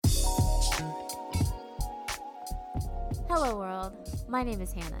Hello, world. My name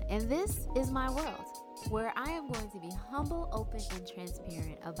is Hannah, and this is my world, where I am going to be humble, open, and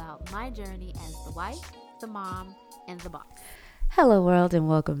transparent about my journey as the wife, the mom, and the boss. Hello, world, and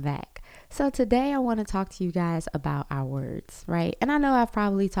welcome back. So, today I want to talk to you guys about our words, right? And I know I've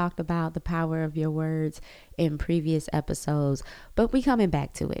probably talked about the power of your words in previous episodes, but we coming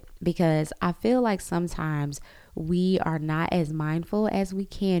back to it because I feel like sometimes we are not as mindful as we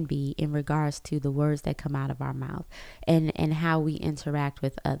can be in regards to the words that come out of our mouth and how we interact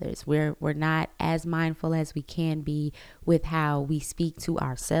with others. We're not as mindful as we can be with how we speak to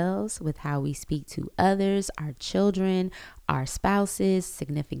ourselves, with how we speak to others, our children, our spouses,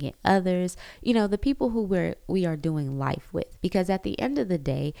 significant others, the people who we are doing life with. Because at the end of the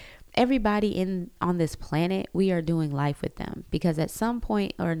day, everybody in on this planet, we are doing life with them because at some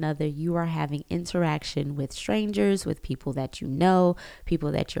point or another you are having interaction with strangers, with people that you know,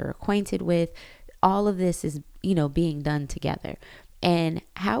 people that you're acquainted with. All of this is being done together, and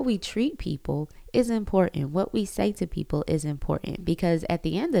how we treat people is important. What we say to people is important because at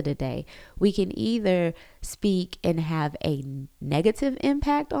the end of the day, we can either speak and have a negative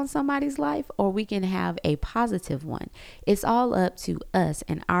impact on somebody's life or we can have a positive one. It's all up to us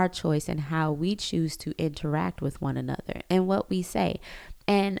and our choice and how we choose to interact with one another and what we say.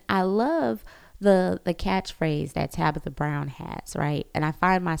 And I love the catchphrase that Tabitha Brown has, right? And I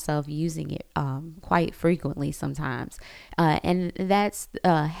find myself using it quite frequently sometimes. And that's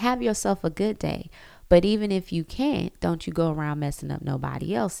have yourself a good day. But even if you can't, don't you go around messing up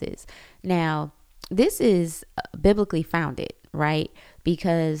nobody else's. Now, this is biblically founded, right?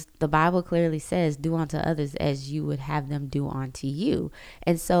 Because the Bible clearly says, do unto others as you would have them do unto you.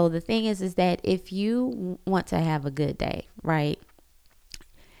 And so the thing is that if you want to have a good day, right?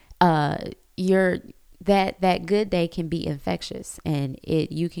 Your that good day can be infectious, and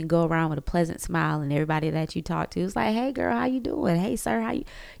you can go around with a pleasant smile, and everybody that you talk to is like, hey girl, how you doing? Hey sir, how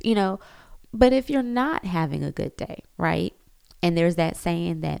you know but if you're not having a good day, right, and there's that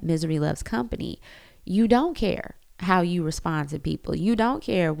saying that misery loves company, you don't care how you respond to people. You don't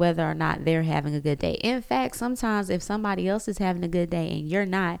care whether or not they're having a good day. In fact, sometimes if somebody else is having a good day and you're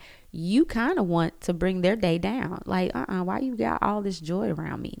not, you kind of want to bring their day down. Like, why you got all this joy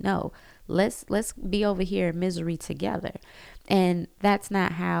around me? No, let's be over here in misery together. And that's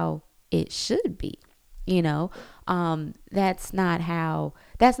not how it should be. That's not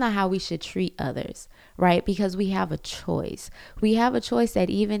how we should treat others, right? Because we have a choice. We have a choice that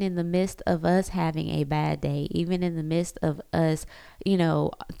even in the midst of us having a bad day, even in the midst of us,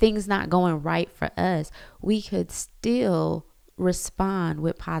 things not going right for us, we could still respond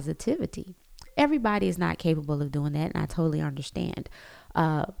with positivity. Everybody is not capable of doing that, and I totally understand.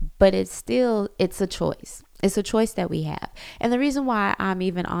 But it's a choice. It's a choice that we have. And the reason why I'm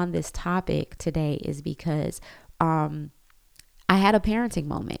even on this topic today is because I had a parenting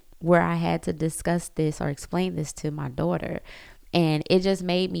moment where I had to discuss this or explain this to my daughter. And it just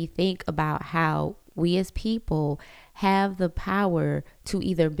made me think about how we as people have the power to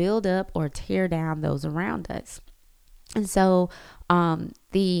either build up or tear down those around us. And so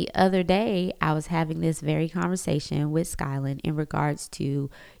the other day, I was having this very conversation with Skyland in regards to,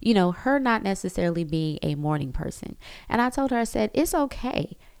 her not necessarily being a morning person. And I told her, I said, it's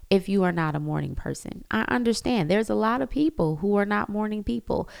okay if you are not a morning person. I understand. There's a lot of people who are not morning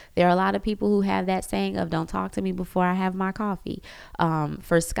people. There are a lot of people who have that saying of don't talk to me before I have my coffee.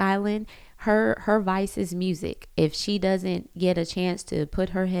 For Skyland, her vice is music. If she doesn't get a chance to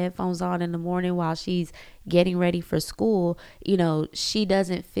put her headphones on in the morning while she's getting ready for school, she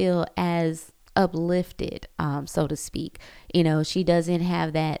doesn't feel as uplifted, so to speak. She doesn't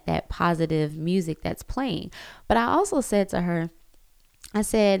have that positive music that's playing. But I also said to her, I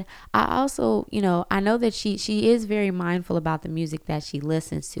said, I also, I know that she is very mindful about the music that she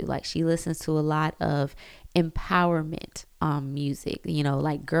listens to. Like she listens to a lot of empowerment music,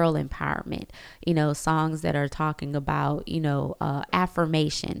 like girl empowerment, songs that are talking about,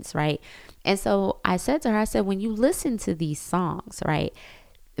 affirmations, right? And so I said to her, I said, when you listen to these songs, right,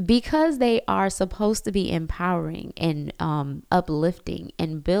 because they are supposed to be empowering and uplifting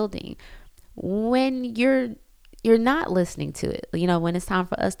and building, when you're not listening to it, when it's time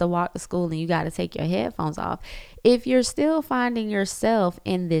for us to walk to school and you got to take your headphones off, if you're still finding yourself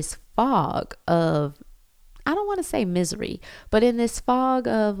in this fog of, I don't want to say misery, but in this fog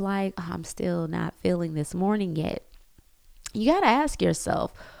of like, I'm still not feeling this morning yet, you got to ask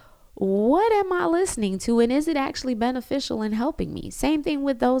yourself, what am I listening to, and is it actually beneficial in helping me? Same thing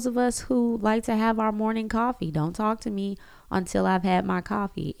with those of us who like to have our morning coffee. Don't talk to me until I've had my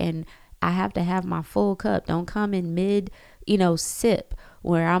coffee, and I have to have my full cup. Don't come in mid, sip.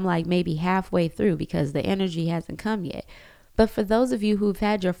 where I'm like maybe halfway through because the energy hasn't come yet. But for those of you who've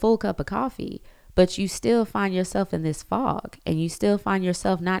had your full cup of coffee, but you still find yourself in this fog and you still find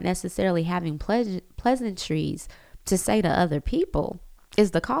yourself not necessarily having pleasantries to say to other people,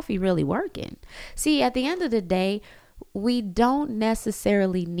 is the coffee really working? See, at the end of the day, we don't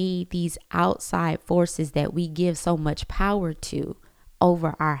necessarily need these outside forces that we give so much power to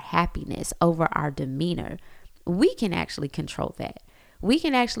over our happiness, over our demeanor. We can actually control that. We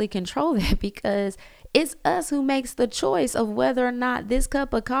can actually control that because it's us who makes the choice of whether or not this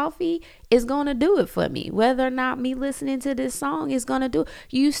cup of coffee is going to do it for me, whether or not me listening to this song is going to do.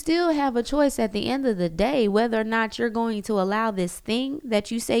 You still have a choice at the end of the day whether or not you're going to allow this thing that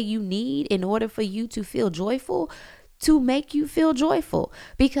you say you need in order for you to feel joyful to make you feel joyful,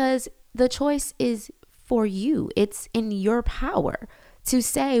 because the choice is for you. It's in your power to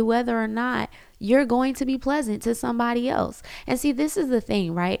say whether or not you're going to be pleasant to somebody else. And see, this is the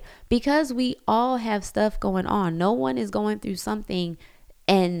thing, right? Because we all have stuff going on. No one is going through something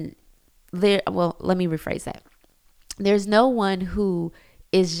and well, let me rephrase that. There's no one who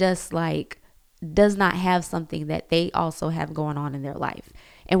is just like, does not have something that they also have going on in their life.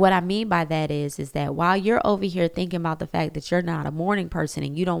 And what I mean by that is that while you're over here thinking about the fact that you're not a morning person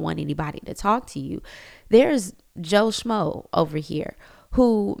and you don't want anybody to talk to you, there's Joe Schmo over here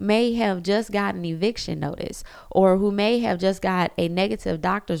who may have just got an eviction notice, or who may have just got a negative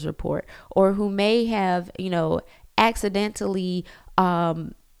doctor's report, or who may have, accidentally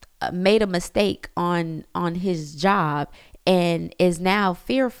made a mistake on his job and is now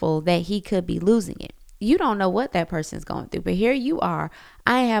fearful that he could be losing it. You don't know what that person's going through, but here you are.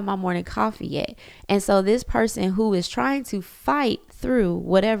 I ain't have my morning coffee yet. And so this person who is trying to fight through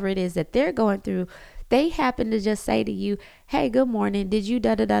whatever it is that they're going through, they happen to just say to you, hey, good morning. Did you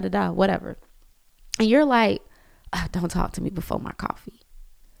da da da da da, whatever. And you're like, oh, don't talk to me before my coffee.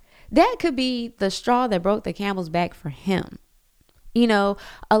 That could be the straw that broke the camel's back for him. A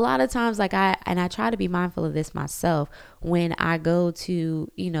lot of times, like I try to be mindful of this myself when I go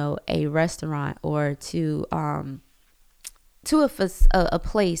to, a restaurant or to a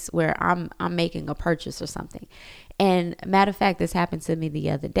place where I'm making a purchase or something. And matter of fact, this happened to me the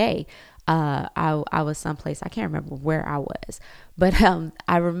other day. I was someplace, I can't remember where I was, but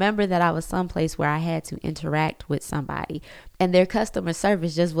I remember that I was someplace where I had to interact with somebody and their customer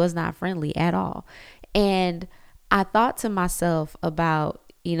service just was not friendly at all. And I thought to myself about,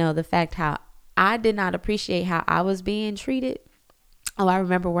 the fact how I did not appreciate how I was being treated. Oh, I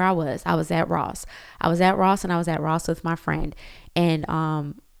remember where I was. I was at Ross. And I was at Ross with my friend. And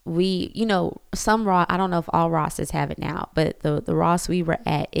we, some Ross, I don't know if all Rosses have it now, but the Ross we were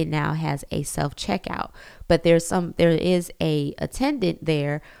at, it now has a self-checkout. But there is a attendant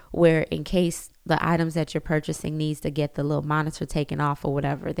there where in case the items that you're purchasing needs to get the little monitor taken off or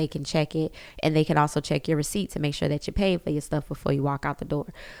whatever, they can check it, and they can also check your receipt to make sure that you paid for your stuff before you walk out the door.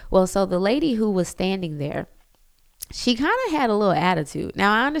 Well, so the lady who was standing there, she kind of had a little attitude.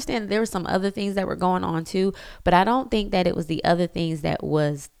 Now, I understand that there were some other things that were going on too, but I don't think that it was the other things that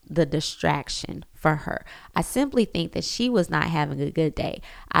was the distraction for her. I simply think that she was not having a good day.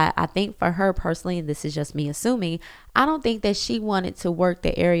 I think for her personally, and this is just me assuming, I don't think that she wanted to work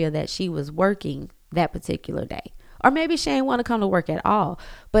the area that she was working that particular day. Or maybe she didn't want to come to work at all.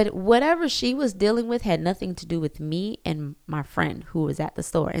 But whatever she was dealing with had nothing to do with me and my friend who was at the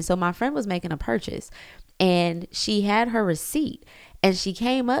store. And so my friend was making a purchase and she had her receipt. And she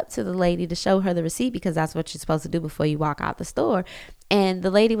came up to the lady to show her the receipt because that's what you're supposed to do before you walk out the store. And the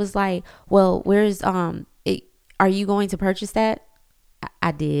lady was like, well, where's, are you going to purchase that?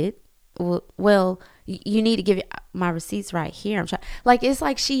 I did. Well, you need to give my receipts right here. I'm trying, like, it's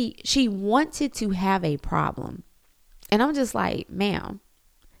like she wanted to have a problem. And I'm just like, ma'am,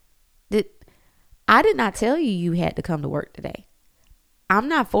 I did not tell you had to come to work today. I'm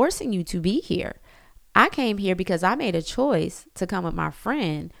not forcing you to be here. I came here because I made a choice to come with my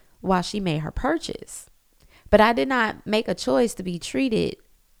friend while she made her purchase. But I did not make a choice to be treated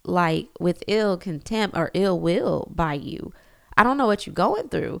like with ill contempt or ill will by you. I don't know what you're going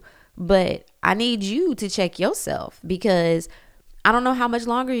through, but I need you to check yourself because I don't know how much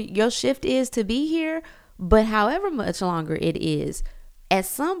longer your shift is to be here, but however much longer it is, at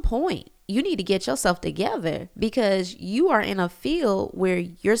some point, you need to get yourself together because you are in a field where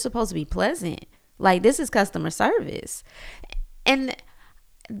you're supposed to be pleasant. Like, this is customer service. And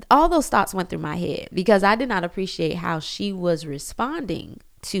all those thoughts went through my head because I did not appreciate how she was responding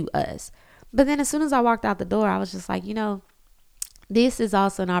to us. But then as soon as I walked out the door, I was just like, this is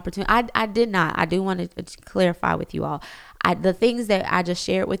also an opportunity. I did not. I do want to clarify with you all. The things that I just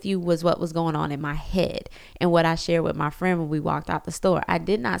shared with you was what was going on in my head and what I shared with my friend when we walked out the store. I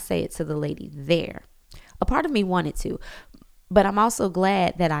did not say it to the lady there. A part of me wanted to, but I'm also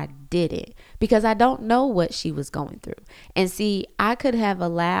glad that I didn't, because I don't know what she was going through. And see, I could have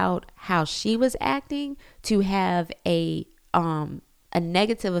allowed how she was acting to have a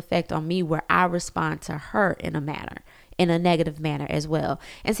negative effect on me, where I respond to her in a negative manner as well.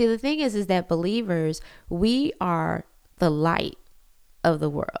 And see, the thing is that believers, we are the light of the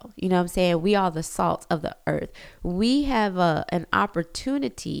world. You know what I'm saying? We are the salt of the earth. We have an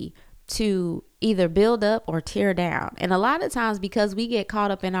opportunity to either build up or tear down. And a lot of times, because we get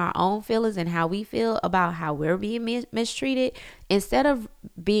caught up in our own feelings and how we feel about how we're being mistreated, instead of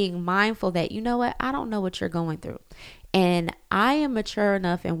being mindful that, you know what, I don't know what you're going through. And I am mature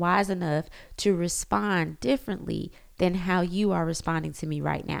enough and wise enough to respond differently than how you are responding to me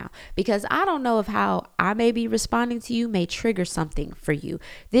right now. Because I don't know if how I may be responding to you may trigger something for you.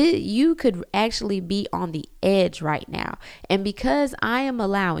 You could actually be on the edge right now. And because I am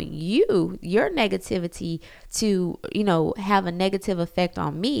allowing your negativity to, have a negative effect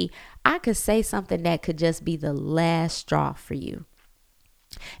on me, I could say something that could just be the last straw for you.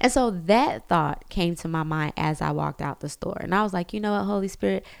 And so that thought came to my mind as I walked out the store. And I was like, you know what, Holy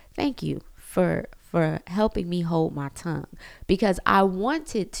Spirit, thank you for helping me hold my tongue, because I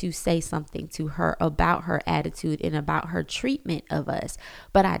wanted to say something to her about her attitude and about her treatment of us,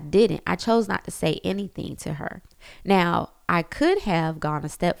 but I didn't. I chose not to say anything to her. Now, I could have gone a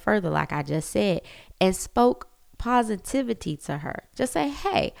step further, like I just said, and spoke positivity to her. Just say,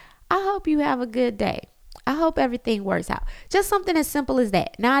 hey, I hope you have a good day. I hope everything works out. Just something as simple as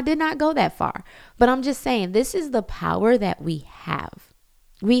that. Now, I did not go that far, but I'm just saying, this is the power that we have.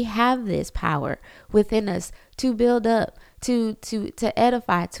 We have this power within us to build up, to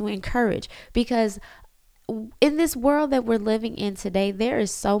edify, to encourage, because in this world that we're living in today, there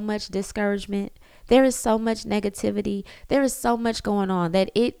is so much discouragement. There is so much negativity. There is so much going on that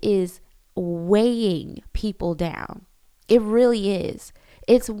it is weighing people down. It really is.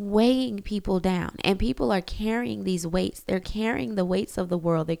 It's weighing people down, and people are carrying these weights. They're carrying the weights of the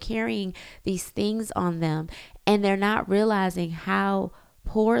world. They're carrying these things on them, and they're not realizing how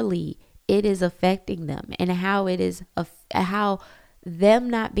poorly it is affecting them, and how it is how them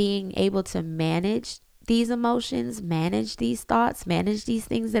not being able to manage these emotions, manage these thoughts, manage these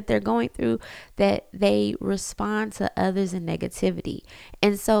things that they're going through, that they respond to others in negativity.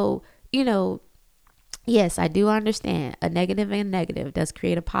 And so, yes, I do understand a negative and negative does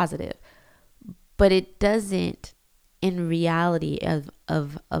create a positive, but it doesn't in reality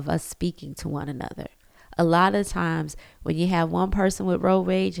of us speaking to one another. A lot of times when you have one person with road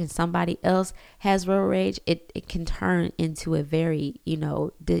rage and somebody else has road rage, it can turn into a very,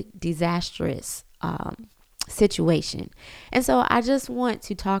 disastrous situation. And so I just want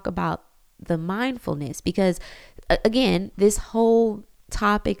to talk about the mindfulness, because again, this whole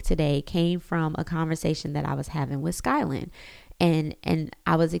topic today came from a conversation that I was having with Skylin. And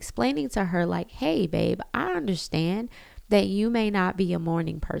I was explaining to her, like, hey, babe, I understand that you may not be a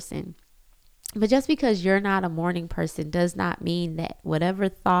morning person. But just because you're not a morning person does not mean that whatever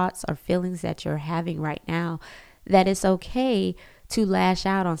thoughts or feelings that you're having right now, that it's okay to lash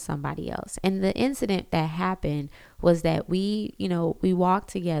out on somebody else. And the incident that happened was that we walked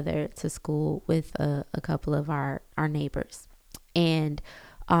together to school with a couple of our neighbors. And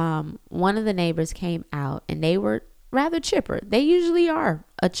one of the neighbors came out, and they were rather chipper. They usually are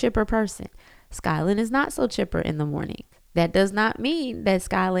a chipper person. Skylin is not so chipper in the morning. That does not mean that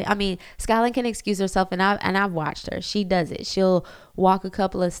Skylin can excuse herself, and I've watched her. She does it. She'll walk a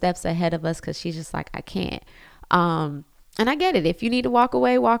couple of steps ahead of us because she's just like, I can't. And I get it. If you need to walk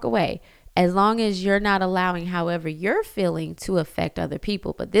away, walk away. As long as you're not allowing however you're feeling to affect other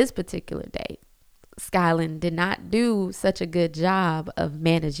people. But this particular day, Skylin did not do such a good job of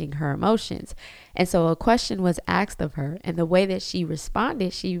managing her emotions. And so a question was asked of her, and the way that she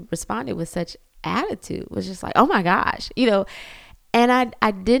responded with such attitude, was just like, oh my gosh, and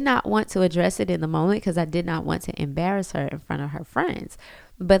I did not want to address it in the moment because I did not want to embarrass her in front of her friends.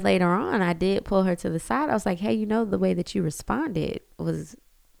 But later on, I did pull her to the side. I was like, hey, the way that you responded was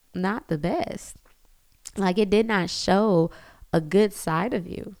not the best. Like, it did not show a good side of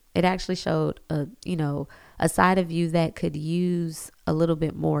you. It actually showed a side of you that could use a little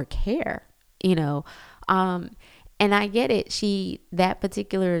bit more care, and I get it. That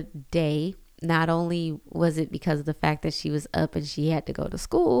particular day, not only was it because of the fact that she was up and she had to go to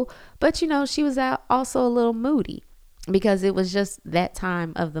school, but she was out also a little moody because it was just that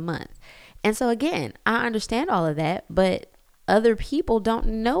time of the month. And so again, I understand all of that, but other people don't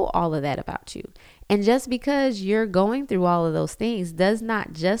know all of that about you. And just because you're going through all of those things does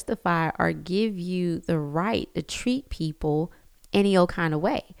not justify or give you the right to treat people any old kind of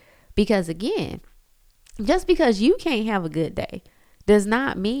way. Because again, just because you can't have a good day does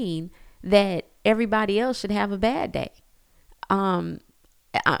not mean that everybody else should have a bad day.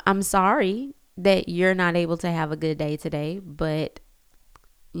 I'm sorry that you're not able to have a good day today, but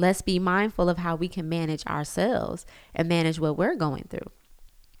let's be mindful of how we can manage ourselves and manage what we're going through.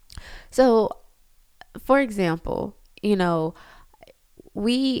 So, for example,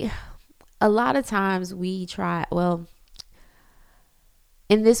 we a lot of times we try, well,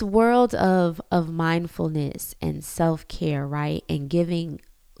 in this world of mindfulness and self-care, right? And giving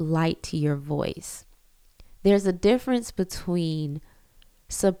light to your voice. There's a difference between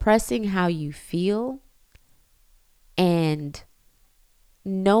suppressing how you feel and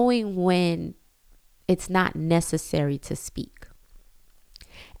knowing when it's not necessary to speak.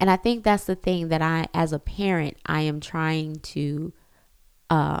 And I think that's the thing that as a parent, I am trying to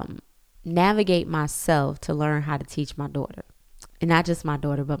navigate myself to learn how to teach my daughter. And not just my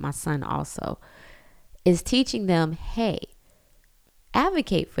daughter, but my son also, is teaching them, hey,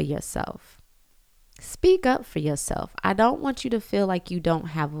 advocate for yourself. Speak up for yourself. I don't want you to feel like you don't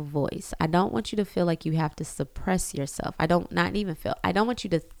have a voice. I don't want you to feel like you have to suppress yourself. I don't want you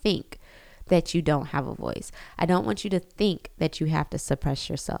to think that you don't have a voice. I don't want you to think that you have to suppress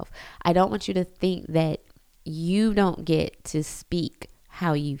yourself. I don't want you to think that you don't get to speak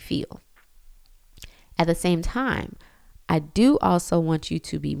how you feel. At the same time, I do also want you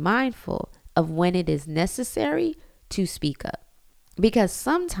to be mindful of when it is necessary to speak up. Because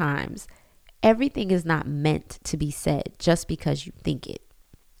sometimes everything is not meant to be said just because you think it,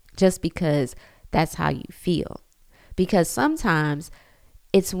 just because that's how you feel. Because sometimes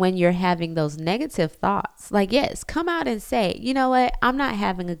it's when you're having those negative thoughts, like, yes, come out and say, you know what, I'm not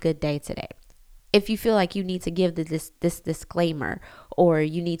having a good day today. If you feel like you need to give this disclaimer, or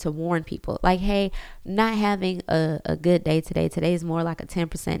you need to warn people, like, hey, not having a good day today. Today is more like a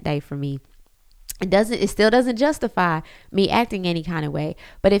 10% day for me. It still doesn't justify me acting any kind of way.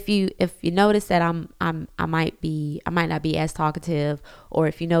 But if you notice that I might not be as talkative, or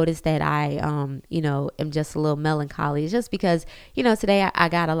if you notice that I am just a little melancholy, it's just because today I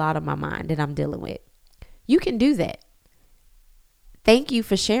got a lot on my mind that I'm dealing with. You can do that. Thank you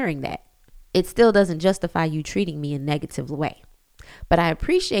for sharing that. It still doesn't justify you treating me in a negative way. But I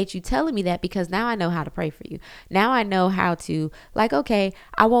appreciate you telling me that, because now I know how to pray for you. Now I know how to, like, okay,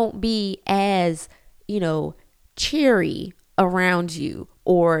 I won't be as, cheery around you,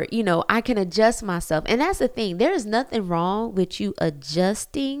 or, I can adjust myself. And that's the thing. There is nothing wrong with you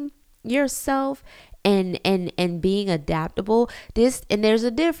adjusting yourself and being adaptable. And there's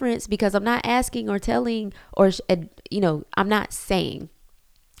a difference, because I'm not asking or telling, or, I'm not saying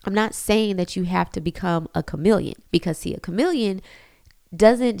that you have to become a chameleon, because see, a chameleon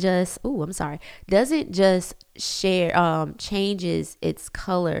doesn't just share, changes its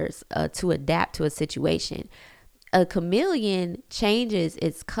colors to adapt to a situation. A chameleon changes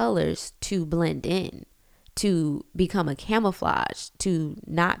its colors to blend in, to become a camouflage, to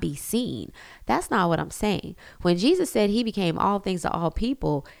not be seen. That's not what I'm saying. When Jesus said he became all things to all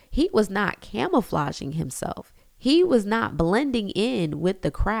people, he was not camouflaging himself. He was not blending in with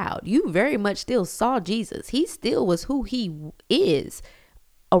the crowd. You very much still saw Jesus. He still was who he is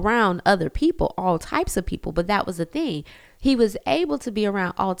around other people, all types of people. But that was the thing. He was able to be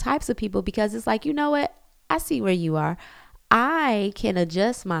around all types of people because it's like, you know what? I see where you are. I can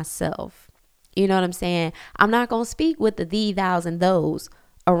adjust myself. You know what I'm saying? I'm not going to speak with the thee, thous, and those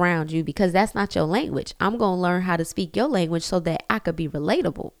around you, because that's not your language. I'm going to learn how to speak your language so that I could be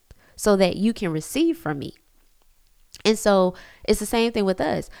relatable, so that you can receive from me. And so it's the same thing with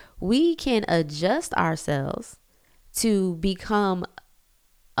us. We can adjust ourselves to become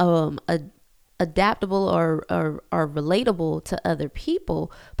adaptable or relatable to other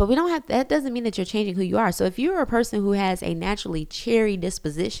people, but we don't have, that doesn't mean that you're changing who you are. So if you're a person who has a naturally cheery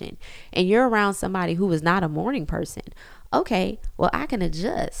disposition and you're around somebody who is not a morning person, okay, well, I can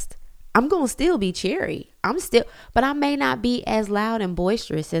adjust. I'm going to still be cheery. But I may not be as loud and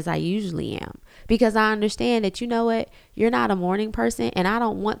boisterous as I usually am, because I understand that, you know what, you're not a morning person, and I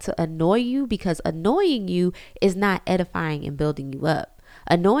don't want to annoy you, because annoying you is not edifying and building you up.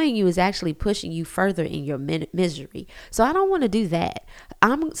 Annoying you is actually pushing you further in your misery. So I don't want to do that.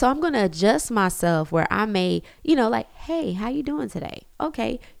 I'm going to adjust myself where I may, like, hey, how you doing today?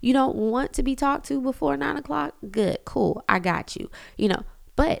 Okay. You don't want to be talked to before 9:00? Good. Cool. I got you,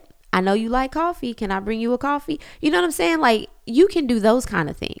 but I know you like coffee. Can I bring you a coffee? You know what I'm saying? Like, you can do those kind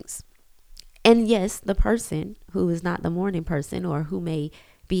of things. And yes, the person who is not the morning person or who may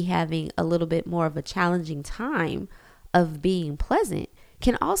be having a little bit more of a challenging time of being pleasant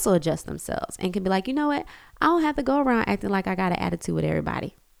can also adjust themselves and can be like, you know what? I don't have to go around acting like I got an attitude with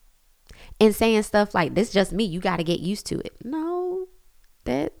everybody and saying stuff like, this is just me. You got to get used to it. No,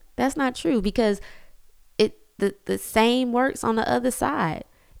 that's not true, because the same works on the other side.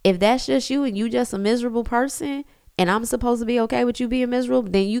 If that's just you and you just a miserable person and I'm supposed to be okay with you being miserable,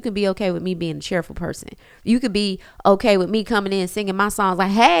 then you can be okay with me being a cheerful person. You could be okay with me coming in singing my songs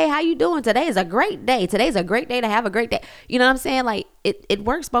like, hey, how you doing? Today is a great day. Today's a great day to have a great day. You know what I'm saying? Like it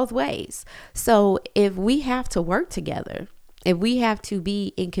works both ways. So if we have to work together, if we have to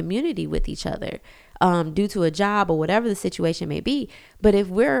be in community with each other, due to a job or whatever the situation may be, but if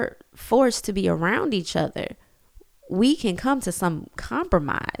we're forced to be around each other, we can come to some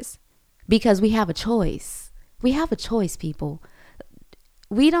compromise because we have a choice. We have a choice, people.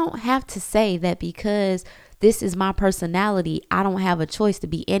 We don't have to say that because this is my personality, I don't have a choice to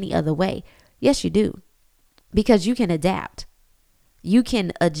be any other way. Yes, you do. Because you can adapt. You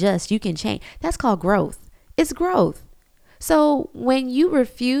can adjust. You can change. That's called growth. It's growth. So when you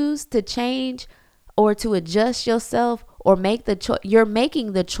refuse to change or to adjust yourself or make the choice, you're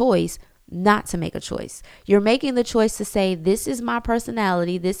making the choice not to make a choice. You're making the choice to say, this is my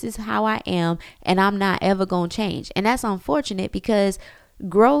personality, this is how I am, and I'm not ever going to change. And that's unfortunate because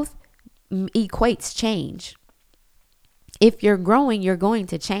growth equates change. If you're growing, you're going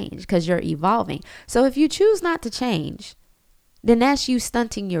to change because you're evolving. So if you choose not to change, then that's you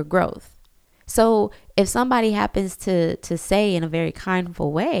stunting your growth. So if somebody happens to say in a very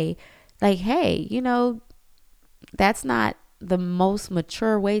kindful way, like, hey, that's not the most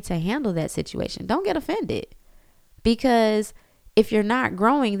mature way to handle that situation, don't get offended, because if you're not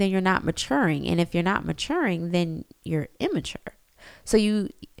growing, then you're not maturing, and if you're not maturing, then you're immature. So you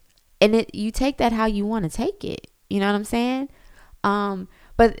take that how you want to take it. You know what I'm saying?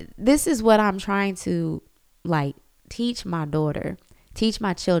 But this is what I'm trying to like teach my daughter, teach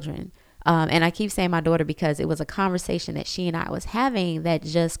my children. And I keep saying my daughter because it was a conversation that she and I was having that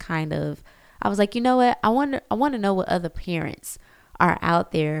just kind of, I was like, you know what? I want to know what other parents are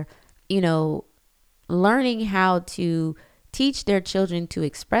out there, learning how to teach their children to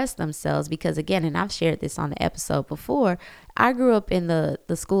express themselves. Because again, and I've shared this on the episode before, I grew up in the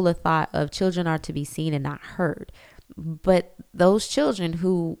school of thought of children are to be seen and not heard. But those children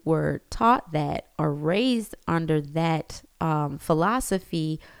who were taught that or raised under that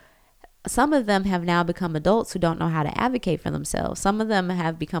philosophy, some of them have now become adults who don't know how to advocate for themselves. Some of them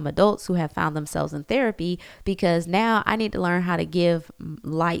have become adults who have found themselves in therapy because now I need to learn how to give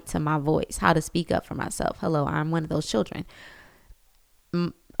light to my voice, how to speak up for myself. Hello, I'm one of those children.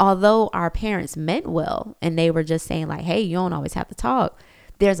 Although our parents meant well and they were just saying like, hey, you don't always have to talk,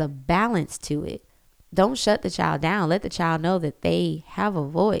 there's a balance to it. Don't shut the child down. Let the child know that they have a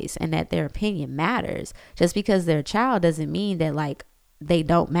voice and that their opinion matters. Just because they're a child doesn't mean that like they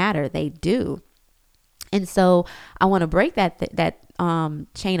don't matter. They do. And so I want to break that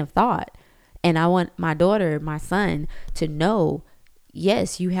chain of thought. And I want my daughter, my son to know,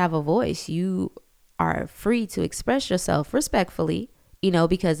 yes, you have a voice. You are free to express yourself respectfully,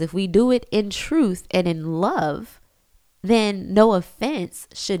 because if we do it in truth and in love, then no offense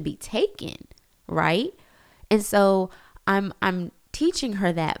should be taken. Right. And so I'm teaching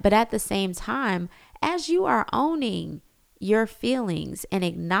her that. But at the same time, as you are owning your feelings and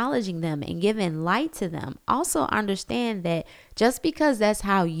acknowledging them and giving light to them, also understand that just because that's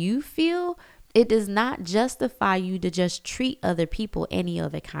how you feel, it does not justify you to just treat other people any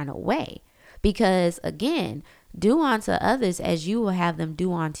other kind of way. Because again, do unto others as you will have them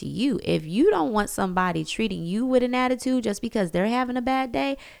do unto you. If you don't want somebody treating you with an attitude just because they're having a bad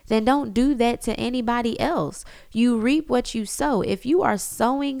day, then don't do that to anybody else. You reap what you sow. If you are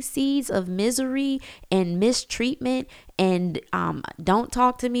sowing seeds of misery and mistreatment and don't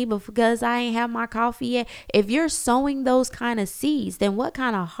talk to me because I ain't have my coffee yet, if you're sowing those kind of seeds, then what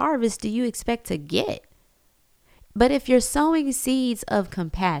kind of harvest do you expect to get? But if you're sowing seeds of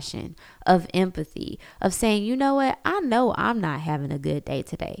compassion, of empathy, of saying, you know what, I know I'm not having a good day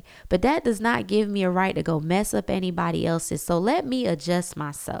today, but that does not give me a right to go mess up anybody else's. So let me adjust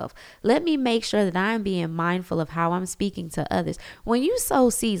myself. Let me make sure that I'm being mindful of how I'm speaking to others. When you sow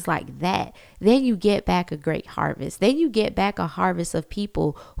seeds like that, then you get back a great harvest. Then you get back a harvest of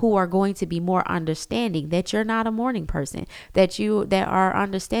people who are going to be more understanding that you're not a morning person, that are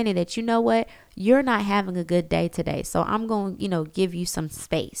understanding that, you know what, you're not having a good day today. So I'm going, give you some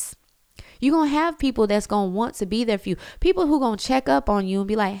space. You're going to have people that's going to want to be there for you. People who going to check up on you and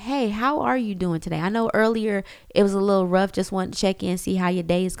be like, hey, how are you doing today? I know earlier it was a little rough, just want to check in, see how your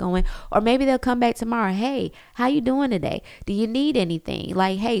day is going. Or maybe they'll come back tomorrow. Hey, how you doing today? Do you need anything?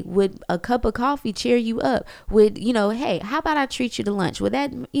 Like, hey, would a cup of coffee cheer you up? Would, hey, how about I treat you to lunch? Would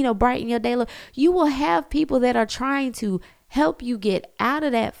that, brighten your day? You will have people that are trying to help you get out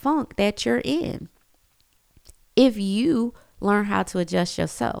of that funk that you're in if you learn how to adjust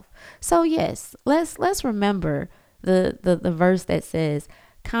yourself. So yes, let's remember the verse that says,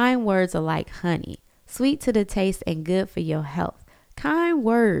 kind words are like honey, sweet to the taste and good for your health. Kind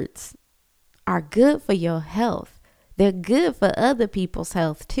words are good for your health. They're good for other people's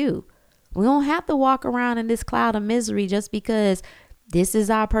health too. We don't have to walk around in this cloud of misery just because this is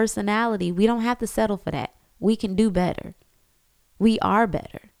our personality. We don't have to settle for that. We can do better. We are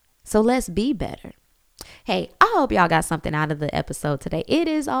better. So let's be better. Hey, I hope y'all got something out of the episode today. It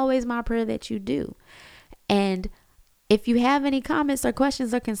is always my prayer that you do. And if you have any comments or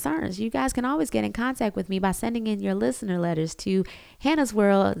questions or concerns, you guys can always get in contact with me by sending in your listener letters to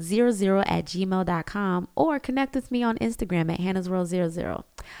hannahsworld00@gmail.com or connect with me on Instagram at hannahsworld00.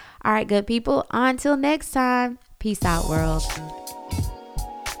 All right, good people. Until next time. Peace out, world.